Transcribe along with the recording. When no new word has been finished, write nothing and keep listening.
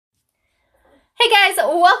guys,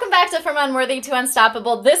 welcome back to From Unworthy to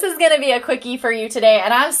Unstoppable. This is going to be a quickie for you today,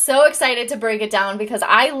 and I'm so excited to break it down because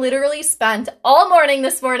I literally spent all morning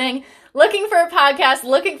this morning looking for a podcast,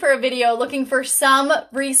 looking for a video, looking for some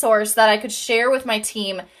resource that I could share with my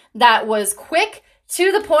team that was quick,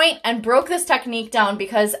 to the point, and broke this technique down,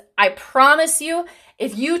 because I promise you,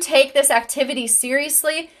 if you take this activity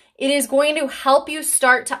seriously, it is going to help you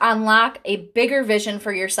start to unlock a bigger vision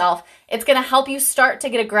for yourself. It's going to help you start to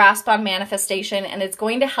get a grasp on manifestation, and it's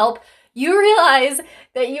going to help you realize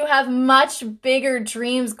that you have much bigger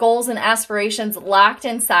dreams, goals, and aspirations locked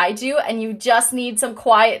inside you, and you just need some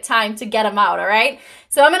quiet time to get them out, all right?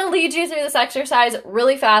 So I'm going to lead you through this exercise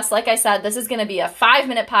really fast. Like I said, this is going to be a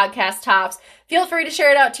 5-minute podcast tops. Feel free to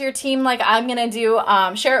share it out to your team like I'm going to do.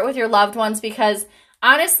 Share it with your loved ones, because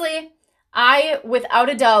honestly, I, without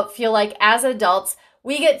a doubt, feel like as adults,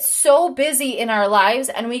 we get so busy in our lives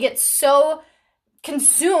and we get so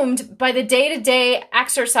consumed by the day-to-day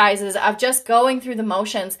exercises of just going through the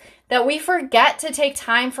motions that we forget to take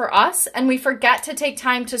time for us, and we forget to take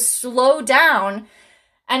time to slow down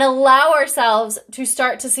and allow ourselves to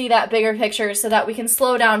start to see that bigger picture so that we can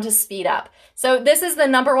slow down to speed up. So this is the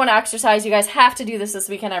number one exercise. You guys have to do this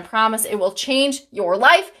weekend. I promise it will change your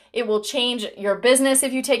life. It will change your business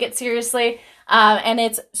if you take it seriously. And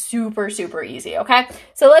it's super, super easy, okay?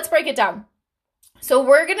 So let's break it down. So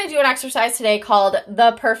we're going to do an exercise today called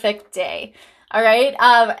the perfect day, all right?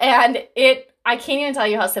 I can't even tell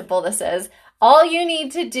you how simple this is. All you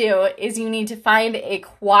need to do is you need to find a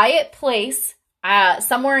quiet place.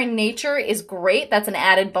 Somewhere in nature is great. That's an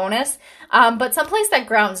added bonus. But someplace that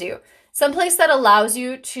grounds you. Someplace that allows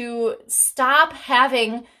you to stop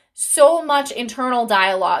having so much internal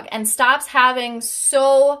dialogue and stops having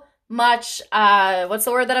so much, what's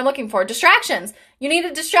the word that I'm looking for? Distractions. You need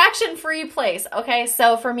a distraction-free place, okay?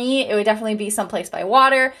 So for me, it would definitely be someplace by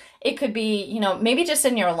water. It could be, maybe just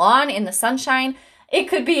in your lawn in the sunshine. It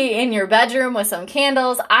could be in your bedroom with some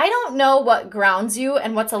candles. I don't know what grounds you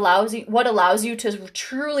and what allows you to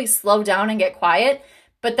truly slow down and get quiet,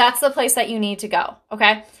 but that's the place that you need to go,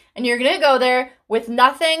 okay? And you're going to go there with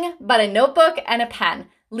nothing but a notebook and a pen.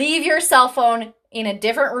 Leave your cell phone in a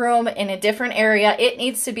different room, in a different area. It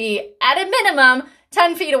needs to be, at a minimum,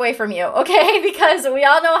 10 feet away from you, okay? Because we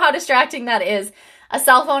all know how distracting that is. A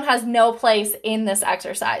cell phone has no place in this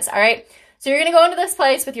exercise, all right? So you're going to go into this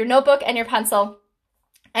place with your notebook and your pencil,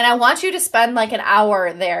 and I want you to spend like an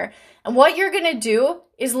hour there. And what you're going to do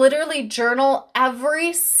is literally journal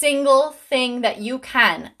every single thing that you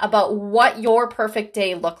can about what your perfect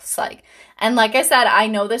day looks like. And like I said, I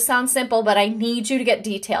know this sounds simple, but I need you to get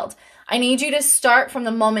detailed. I need you to start from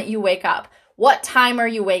the moment you wake up. What time are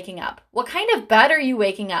you waking up? What kind of bed are you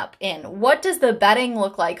waking up in? What does the bedding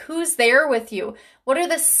look like? Who's there with you? What are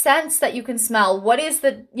the scents that you can smell? What's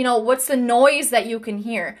the noise that you can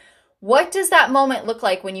hear? What does that moment look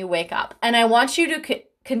like when you wake up? And I want you to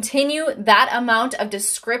continue that amount of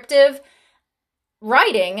descriptive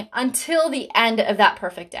writing until the end of that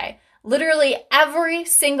perfect day. Literally every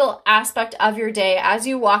single aspect of your day as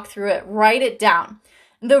you walk through it, write it down.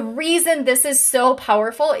 The reason this is so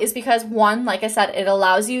powerful is because, one, like I said, it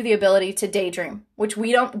allows you the ability to daydream, which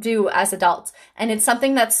we don't do as adults. And it's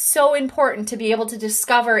something that's so important to be able to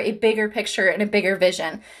discover a bigger picture and a bigger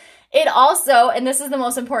vision. It also, and this is the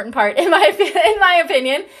most important part in my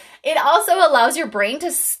opinion, it also allows your brain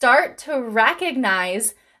to start to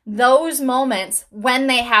recognize those moments when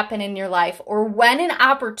they happen in your life, or when an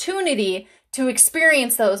opportunity to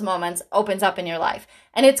experience those moments opens up in your life.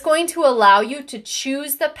 And it's going to allow you to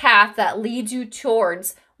choose the path that leads you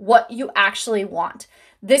towards what you actually want.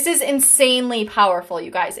 This is insanely powerful,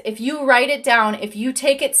 you guys. If you write it down, if you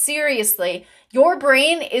take it seriously, your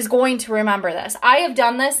brain is going to remember this. I have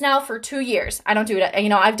done this now for 2 years. I don't do it,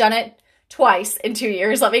 I've done it twice in 2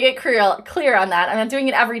 years. Let me get clear on that. I'm not doing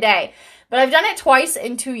it every day, but I've done it twice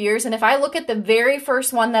in 2 years. And if I look at the very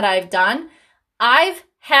first one that I've done, I've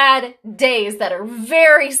had days that are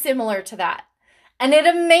very similar to that. And it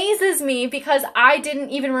amazes me because I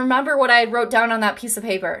didn't even remember what I had wrote down on that piece of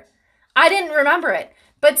paper. I didn't remember it,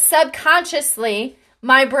 but subconsciously,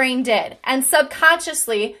 my brain did. And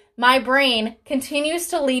subconsciously, my brain continues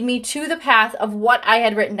to lead me to the path of what I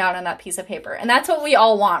had written down on that piece of paper. And that's what we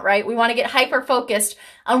all want, right? We want to get hyper-focused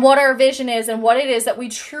on what our vision is and what it is that we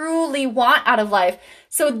truly want out of life.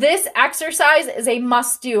 So this exercise is a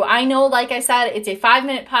must-do. I know, like I said, it's a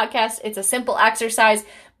 5-minute podcast. It's a simple exercise,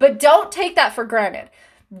 but don't take that for granted.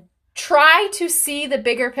 Try to see the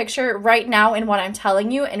bigger picture right now in what I'm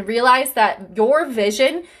telling you, and realize that your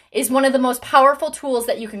vision is one of the most powerful tools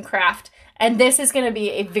that you can craft. And this is going to be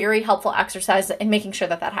a very helpful exercise in making sure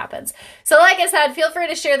that that happens. So like I said, feel free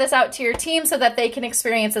to share this out to your team so that they can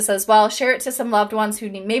experience this as well. Share it to some loved ones who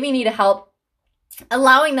maybe need help,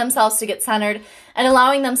 allowing themselves to get centered and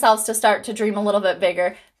allowing themselves to start to dream a little bit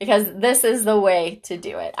bigger, because this is the way to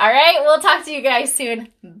do it. All right, we'll talk to you guys soon.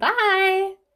 Bye.